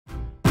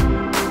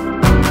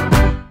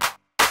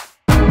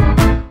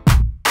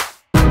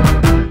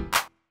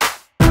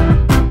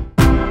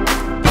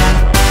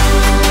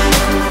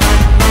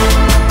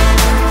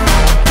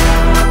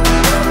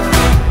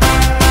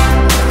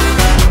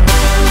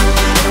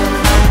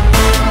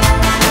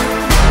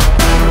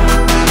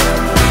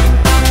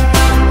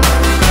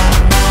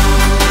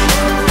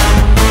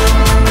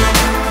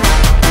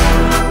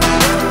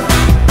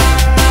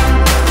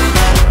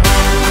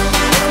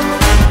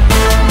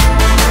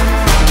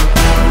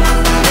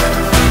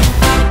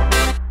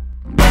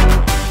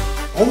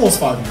almost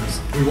 5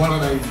 years. We went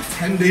on a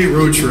 10-day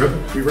road trip.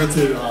 We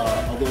rented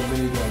a little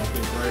minivan, I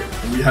think, right?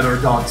 And we had our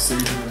dog Sage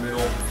in the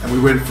middle. And we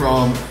went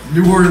from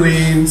New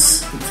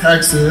Orleans to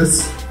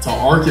Texas to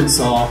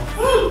Arkansas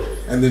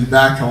and then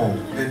back home.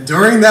 And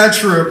during that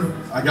trip,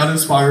 I got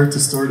inspired to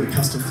start a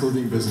custom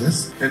clothing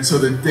business. And so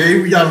the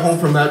day we got home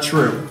from that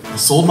trip, I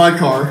sold my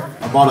car,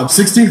 I bought a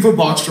 16-foot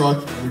box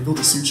truck, and we built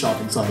a suit shop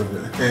inside of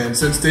it. And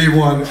since day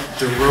one,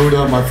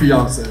 Dorota, my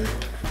fiance,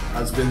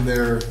 has been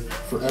there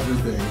for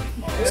everything.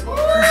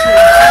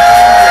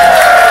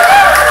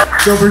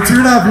 So for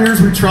 2.5 years,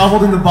 we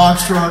traveled in the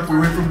box truck. We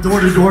went from door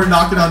to door,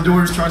 knocking on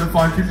doors, trying to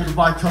find people to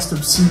buy custom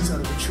suits out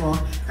of the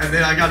truck. And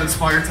then I got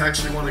inspired to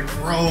actually want to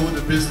grow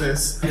the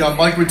business. We got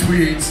Mike with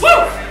Tweeds,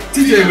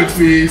 TJ with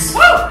Tweeds,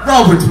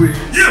 Rob with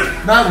Tweeds,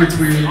 Matt with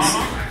Tweeds,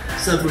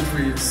 Seth with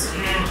Tweeds.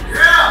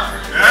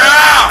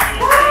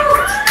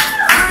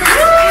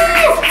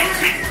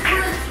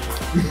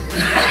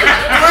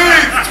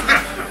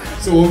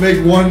 So we'll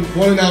make one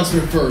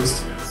announcement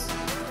first.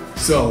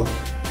 So,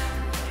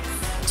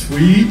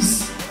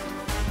 Tweeds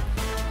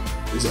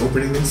is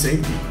opening in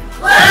St. Pete.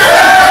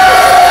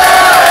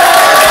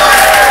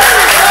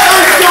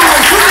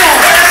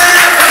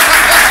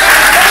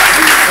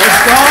 Let's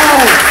go!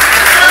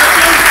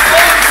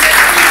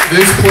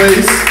 This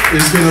place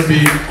is going to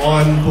be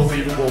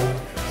unbelievable.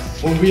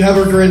 When we have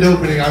our grand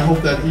opening, I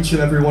hope that each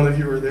and every one of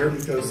you are there,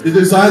 because the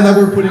design that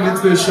we're putting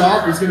into this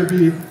shop is going to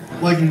be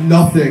like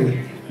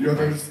nothing you've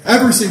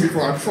ever seen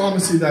before. I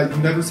promise you that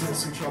you've never seen a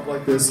suit shop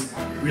like this.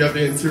 We have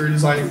the interior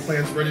designing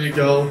plans ready to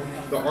go.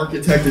 The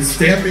architect is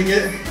stamping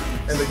it,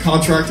 and the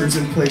contractor's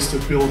in place to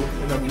build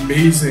an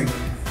amazing,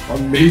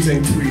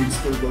 amazing Tweeds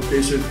for the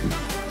location.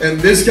 And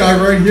this guy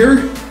right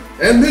here,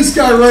 and this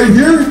guy right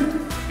here,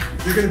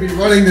 they're going to be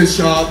running this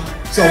shop.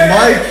 So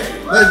Mike,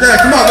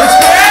 come on, let's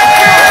go.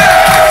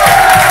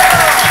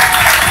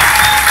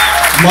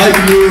 Mike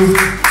moved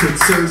to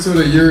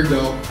Sarasota a year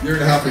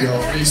and a half ago.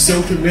 And he's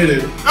so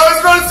committed. No,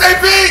 he's going to St.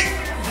 Pete!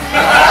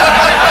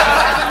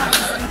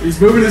 He's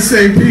moving to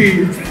St. Pete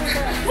to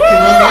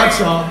run that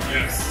shop.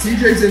 Yes.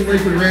 TJ's in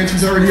Lakewood Ranch.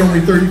 He's already only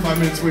 35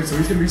 minutes away, so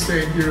he's going to be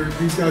staying here.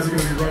 These guys are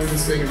going to be running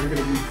this thing, and we're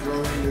going to be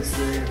growing this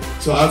thing.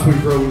 So as we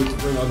grow, we need to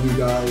bring on new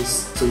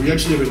guys. So we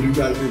actually have a new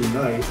guy here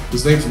tonight.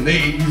 His name's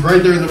Nate. He's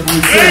right there in the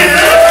blue suit.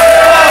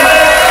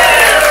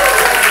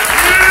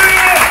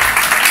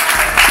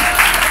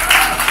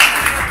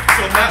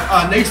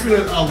 Nate's been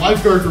a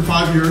lifeguard for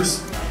 5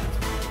 years.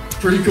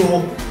 Pretty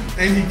cool.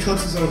 And he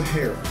cuts his own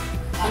hair.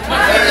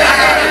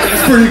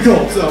 That's pretty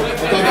cool. So I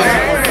thought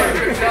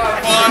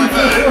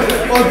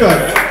that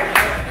was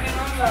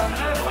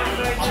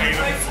fun.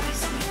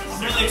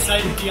 I'm really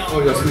excited to be on.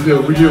 Oh yes, we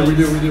do. We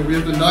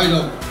have the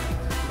item.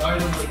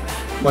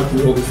 Mike, can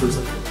you hold this for a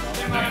second?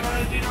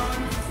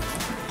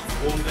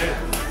 Hold it there.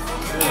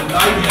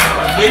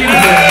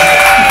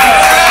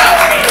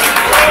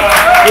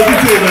 Look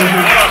at it,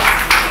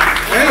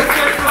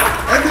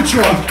 and the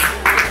truck.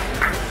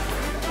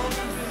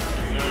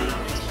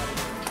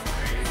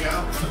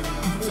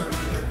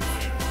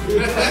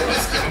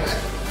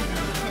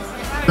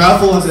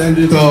 Raffle has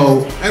ended.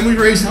 So, and we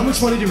raised, how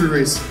much money did we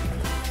raise?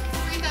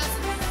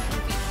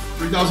 $3,150.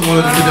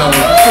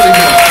 Pretty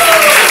good.